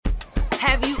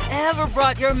Have you ever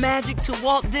brought your magic to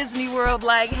Walt Disney World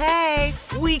like, hey,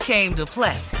 we came to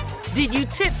play? Did you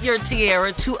tip your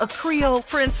tiara to a Creole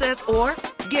princess or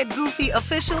get goofy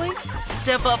officially?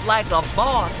 Step up like a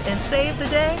boss and save the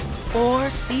day? Or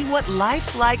see what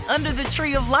life's like under the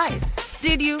tree of life?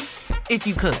 Did you? If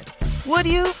you could. Would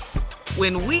you?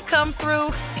 When we come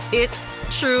through, it's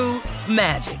true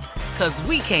magic. 'Cause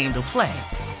we came to play.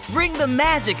 Bring the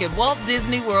magic at Walt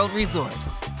Disney World Resort.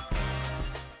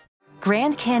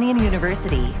 Grand Canyon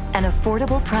University, an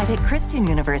affordable private Christian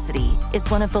university, is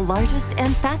one of the largest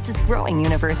and fastest growing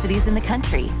universities in the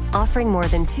country, offering more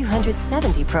than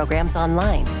 270 programs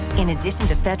online. In addition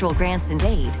to federal grants and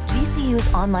aid,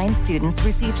 GCU's online students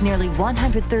received nearly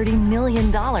 $130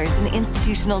 million in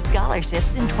institutional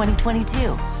scholarships in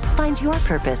 2022. Find your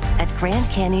purpose at Grand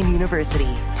Canyon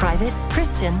University. Private,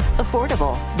 Christian,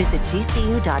 affordable. Visit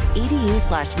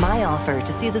gcu.edu/myoffer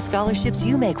to see the scholarships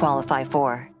you may qualify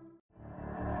for.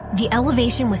 The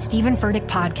Elevation with Stephen Furtick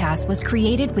podcast was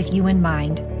created with you in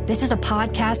mind. This is a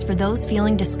podcast for those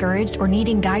feeling discouraged or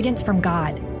needing guidance from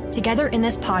God. Together in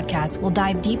this podcast, we'll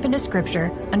dive deep into Scripture,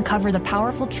 uncover the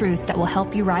powerful truths that will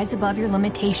help you rise above your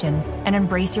limitations and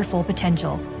embrace your full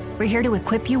potential. We're here to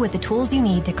equip you with the tools you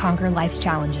need to conquer life's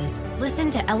challenges.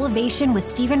 Listen to Elevation with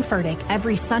Stephen Furtick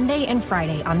every Sunday and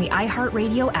Friday on the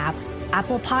iHeartRadio app,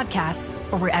 Apple Podcasts,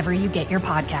 or wherever you get your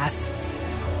podcasts.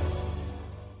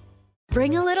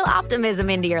 Bring a little optimism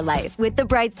into your life with The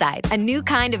Bright Side, a new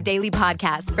kind of daily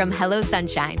podcast from Hello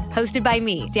Sunshine, hosted by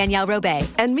me, Danielle Robay.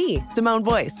 And me, Simone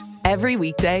Boyce. Every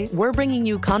weekday, we're bringing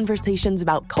you conversations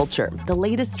about culture, the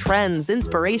latest trends,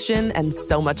 inspiration, and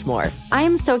so much more. I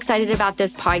am so excited about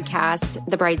this podcast,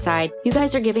 The Bright Side. You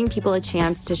guys are giving people a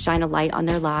chance to shine a light on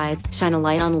their lives, shine a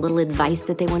light on a little advice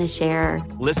that they want to share.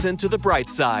 Listen to The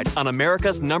Bright Side on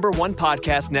America's #1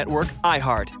 podcast network,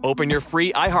 iHeart. Open your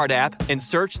free iHeart app and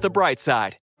search The Bright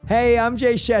Side. Hey, I'm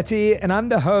Jay Shetty, and I'm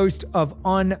the host of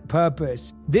On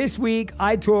Purpose. This week,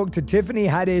 I talked to Tiffany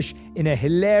Haddish in a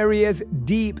hilarious,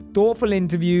 deep, thoughtful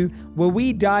interview where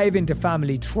we dive into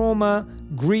family trauma,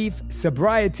 grief,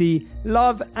 sobriety,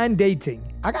 love, and dating.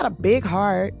 I got a big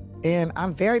heart, and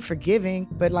I'm very forgiving,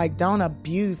 but don't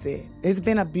abuse it. It's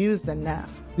been abused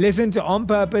enough. Listen to On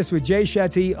Purpose with Jay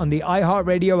Shetty on the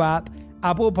iHeartRadio app,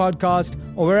 Apple Podcast,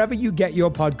 or wherever you get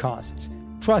your podcasts.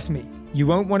 Trust me, you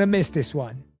won't want to miss this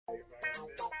one.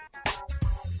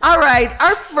 All right,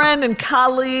 our friend and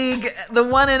colleague, the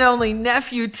one and only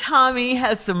nephew Tommy,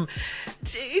 has some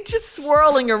just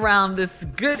swirling around this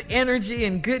good energy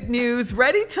and good news.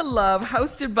 Ready to Love,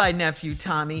 hosted by nephew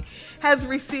Tommy, has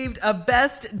received a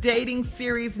Best Dating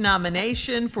Series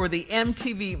nomination for the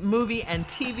MTV Movie and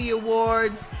TV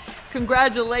Awards.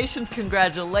 Congratulations,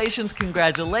 congratulations,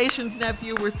 congratulations,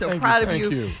 nephew. We're so proud of you.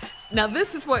 Thank you. Now,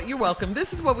 you're welcome.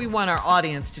 This is what we want our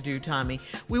audience to do, Tommy.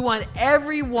 We want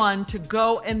everyone to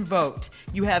go and vote.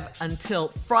 You have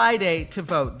until Friday to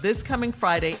vote. This coming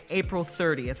Friday, April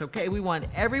 30th, okay? We want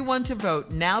everyone to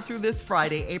vote now through this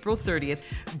Friday, April 30th.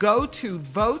 Go to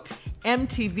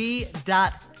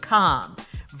votemtv.com.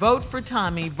 Vote for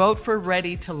Tommy. Vote for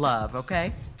Ready to Love,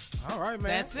 okay? All right,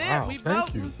 man. That's it. Wow, We thank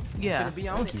voting. you. Yeah. Gonna be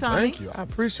on Thank it. you. Tommy? Thank you. I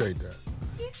appreciate that.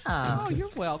 Yeah. Oh, you're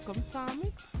welcome,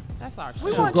 Tommy. That's our show.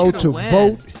 We So want go you to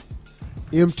win.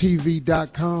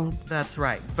 votemtv.com. That's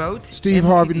right. Vote. Steve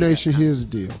Harvey Nation, here's the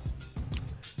deal.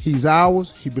 He's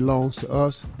ours. He belongs to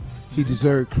us. He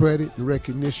deserves credit and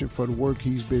recognition for the work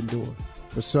he's been doing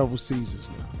for several seasons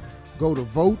now. Go to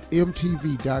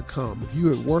votemtv.com. If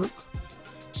you at work,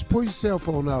 just pull your cell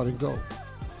phone out and go.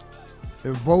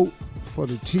 And vote for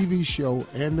the TV show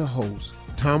and the host,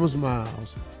 Thomas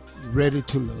Miles, Ready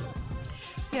to Love.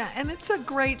 Yeah, and it's a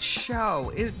great show.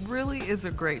 It really is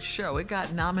a great show. It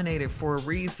got nominated for a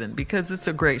reason because it's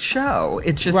a great show.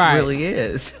 It just really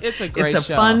is. It's a great show. It's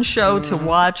a fun show to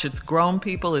watch. It's grown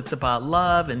people. It's about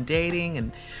love and dating.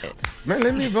 And Man,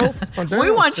 let me vote.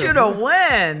 we want you to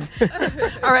win.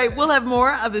 All right, we'll have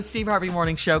more of the Steve Harvey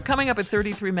Morning Show coming up at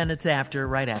 33 minutes after,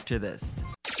 right after this.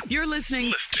 You're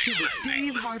listening to the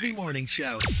Steve Harvey Morning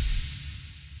Show.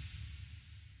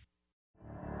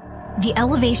 The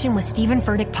Elevation with Stephen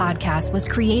Furtick podcast was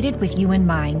created with you in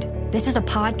mind. This is a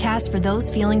podcast for those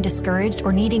feeling discouraged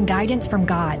or needing guidance from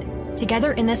God.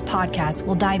 Together in this podcast,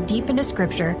 we'll dive deep into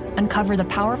Scripture, uncover the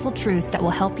powerful truths that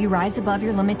will help you rise above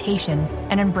your limitations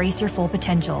and embrace your full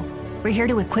potential. We're here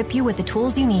to equip you with the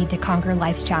tools you need to conquer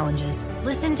life's challenges.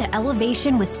 Listen to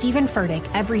Elevation with Stephen Furtick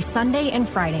every Sunday and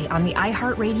Friday on the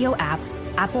iHeartRadio app,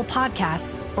 Apple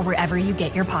Podcasts, or wherever you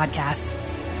get your podcasts.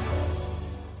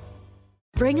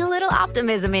 Bring a little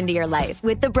optimism into your life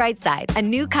with The Bright Side, a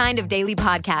new kind of daily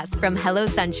podcast from Hello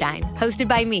Sunshine, hosted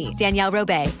by me, Danielle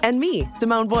Robay. And me,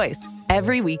 Simone Boyce.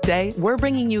 Every weekday, we're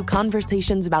bringing you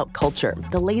conversations about culture,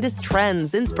 the latest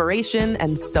trends, inspiration,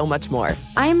 and so much more.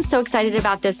 I am so excited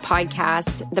about this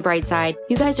podcast, The Bright Side.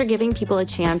 You guys are giving people a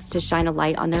chance to shine a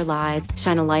light on their lives,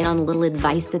 shine a light on a little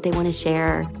advice that they want to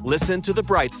share. Listen to The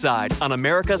Bright Side on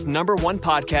America's #1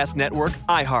 podcast network,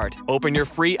 iHeart. Open your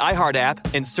free iHeart app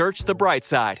and search The Bright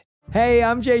Side. Hey,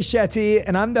 I'm Jay Shetty,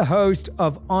 and I'm the host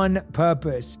of On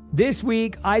Purpose. This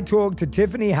week, I talked to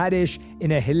Tiffany Haddish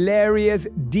in a hilarious,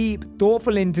 deep,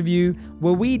 thoughtful interview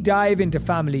where we dive into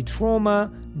family trauma,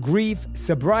 grief,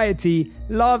 sobriety,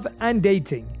 love, and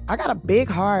dating. I got a big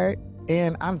heart,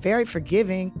 and I'm very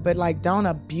forgiving, but don't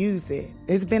abuse it.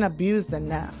 It's been abused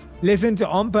enough. Listen to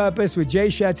On Purpose with Jay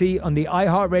Shetty on the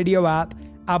iHeartRadio app,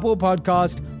 Apple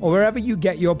Podcast, or wherever you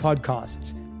get your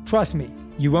podcasts. Trust me,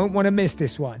 you won't want to miss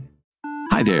this one.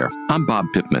 Hi there, I'm Bob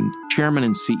Pittman, Chairman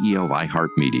and CEO of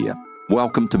iHeartMedia.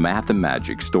 Welcome to Math and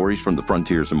Magic, Stories from the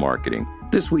Frontiers of Marketing.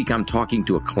 This week I'm talking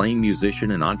to acclaimed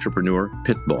musician and entrepreneur,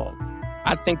 Pitbull.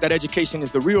 I think that education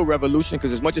is the real revolution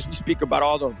because as much as we speak about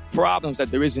all the problems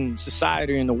that there is in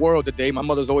society and the world today, my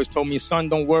mother's always told me, son,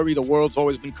 don't worry, the world's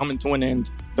always been coming to an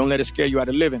end. Don't let it scare you out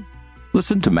of living.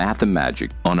 Listen to Math and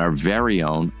Magic on our very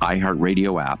own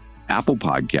iHeartRadio app, Apple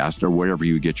Podcast, or wherever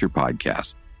you get your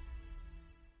podcasts.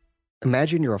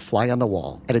 Imagine you're a fly on the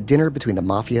wall at a dinner between the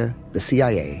mafia, the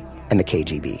CIA, and the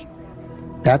KGB.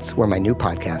 That's where my new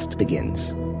podcast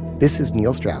begins. This is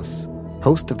Neil Strauss,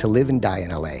 host of To Live and Die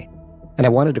in LA, and I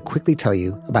wanted to quickly tell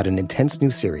you about an intense new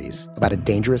series about a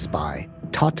dangerous spy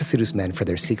taught to seduce men for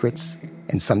their secrets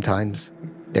and sometimes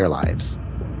their lives.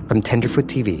 From Tenderfoot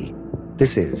TV,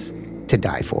 this is To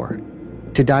Die For.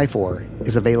 To Die For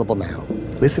is available now.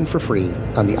 Listen for free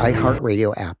on the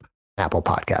iHeartRadio app, Apple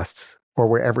Podcasts, or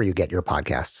wherever you get your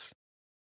podcasts.